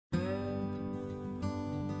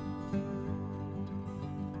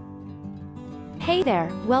Hey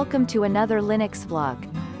there, welcome to another Linux vlog.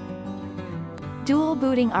 Dual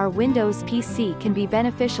booting our Windows PC can be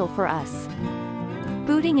beneficial for us.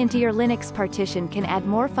 Booting into your Linux partition can add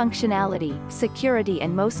more functionality, security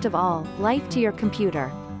and most of all, life to your computer.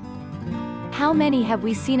 How many have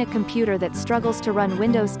we seen a computer that struggles to run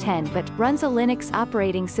Windows 10 but runs a Linux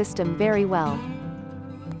operating system very well?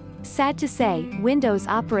 Sad to say, Windows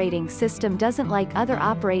operating system doesn't like other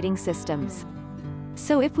operating systems.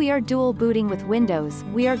 So if we are dual booting with Windows,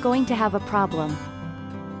 we are going to have a problem.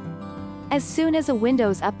 As soon as a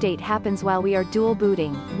Windows update happens while we are dual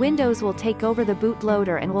booting, Windows will take over the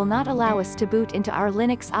bootloader and will not allow us to boot into our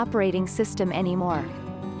Linux operating system anymore.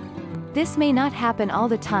 This may not happen all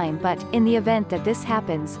the time, but in the event that this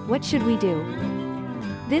happens, what should we do?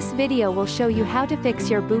 This video will show you how to fix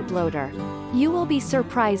your bootloader. You will be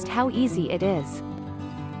surprised how easy it is.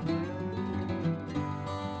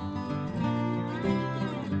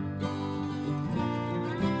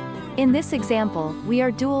 In this example, we are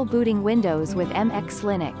dual booting Windows with MX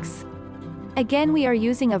Linux. Again, we are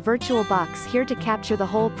using a virtual box here to capture the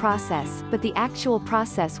whole process, but the actual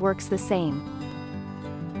process works the same.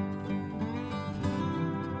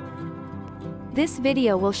 This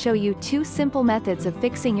video will show you two simple methods of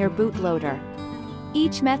fixing your bootloader.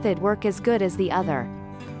 Each method works as good as the other.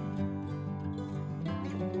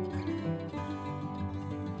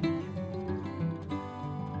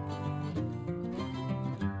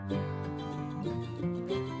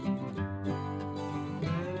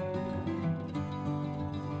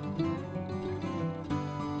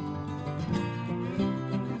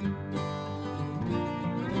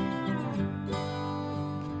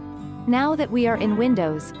 Now that we are in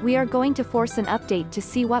Windows, we are going to force an update to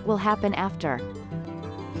see what will happen after.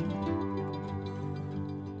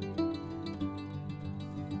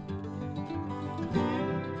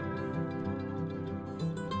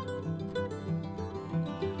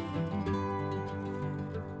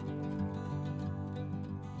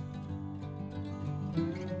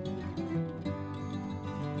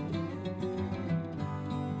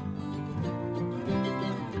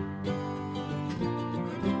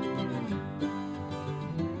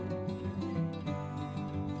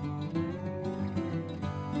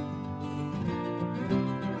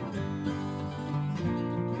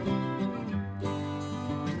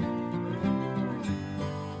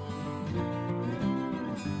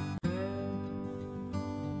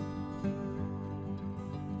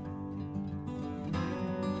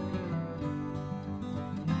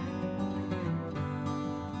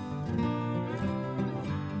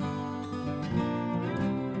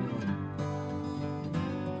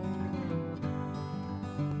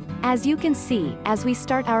 As you can see, as we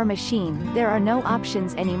start our machine, there are no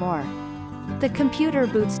options anymore. The computer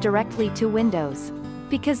boots directly to Windows.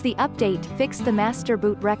 Because the update fixed the master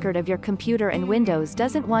boot record of your computer and Windows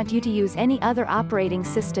doesn't want you to use any other operating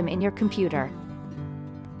system in your computer.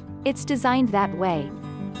 It's designed that way.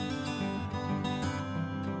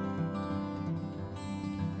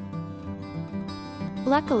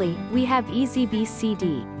 Luckily, we have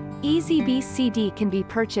EasyBCD. EasyBCD can be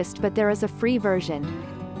purchased, but there is a free version.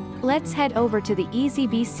 Let's head over to the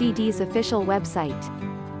EasyBCD's official website.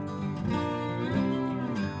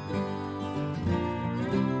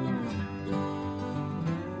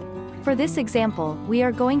 For this example, we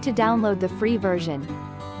are going to download the free version.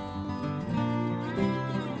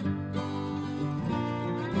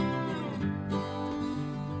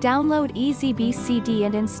 Download EasyBCD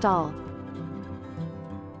and install.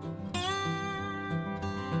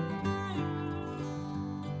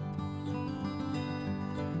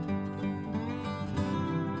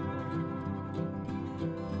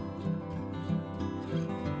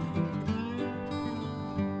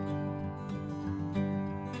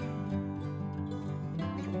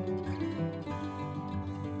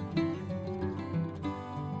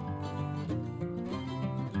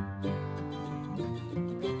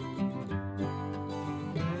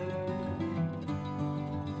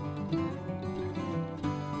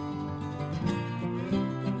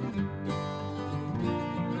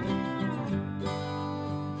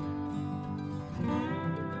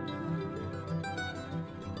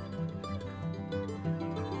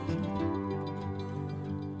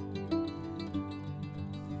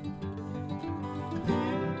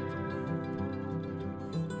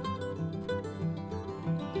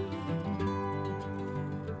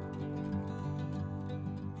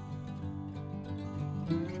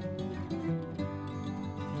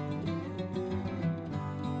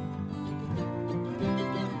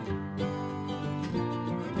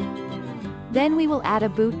 Then we will add a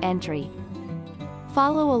boot entry.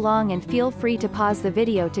 Follow along and feel free to pause the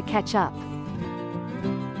video to catch up.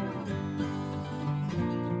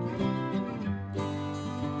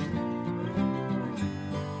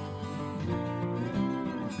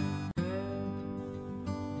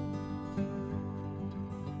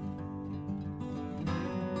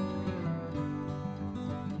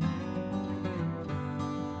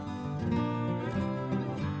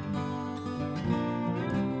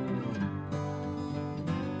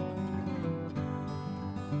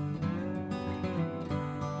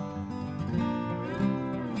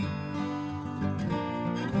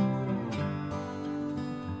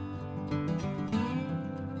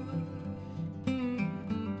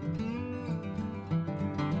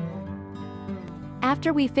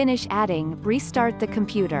 After we finish adding, restart the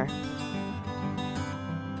computer.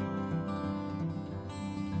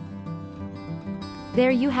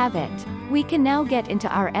 There you have it. We can now get into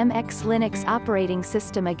our MX Linux operating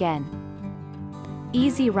system again.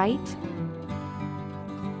 Easy, right?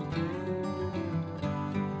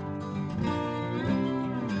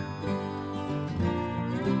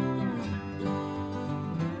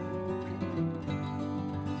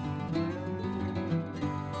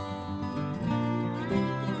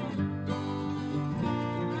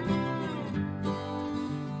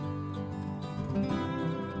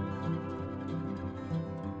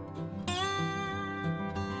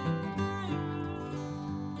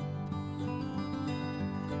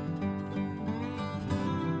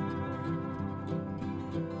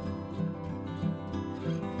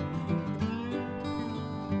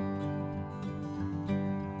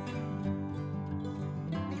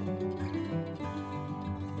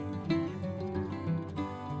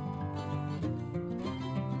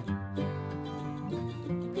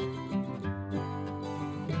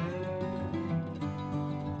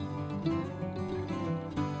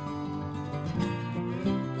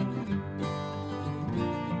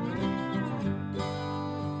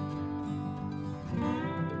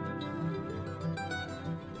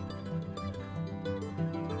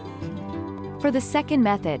 For the second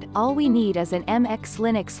method, all we need is an MX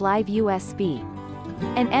Linux Live USB.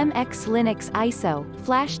 An MX Linux ISO,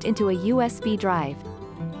 flashed into a USB drive.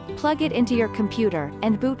 Plug it into your computer,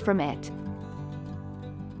 and boot from it.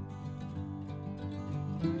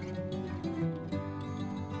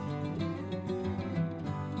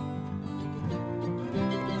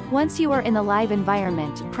 Once you are in the live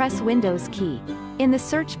environment, press Windows key. In the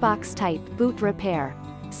search box type boot repair.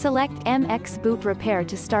 Select MX boot repair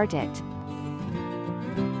to start it.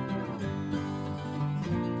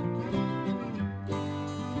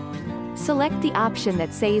 Select the option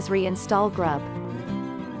that says Reinstall Grub.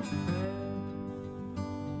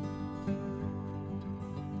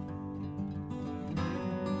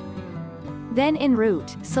 Then in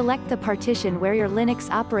Root, select the partition where your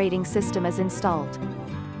Linux operating system is installed.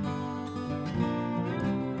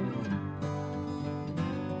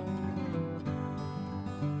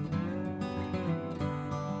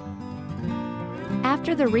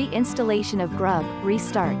 After the reinstallation of Grub,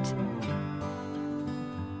 restart.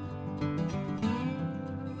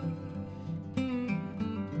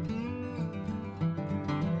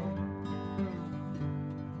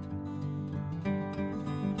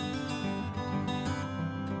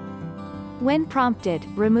 When prompted,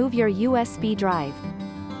 remove your USB drive.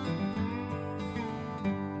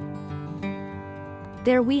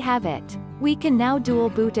 There we have it. We can now dual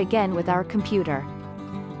boot again with our computer.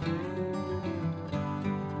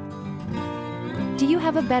 Do you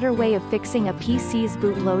have a better way of fixing a PC's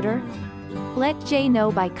bootloader? Let Jay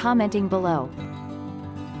know by commenting below.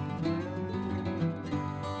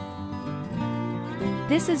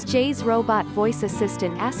 This is Jay's robot voice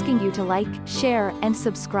assistant asking you to like, share, and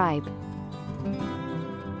subscribe.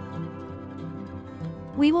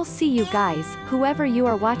 We will see you guys, whoever you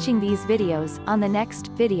are watching these videos, on the next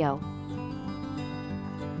video.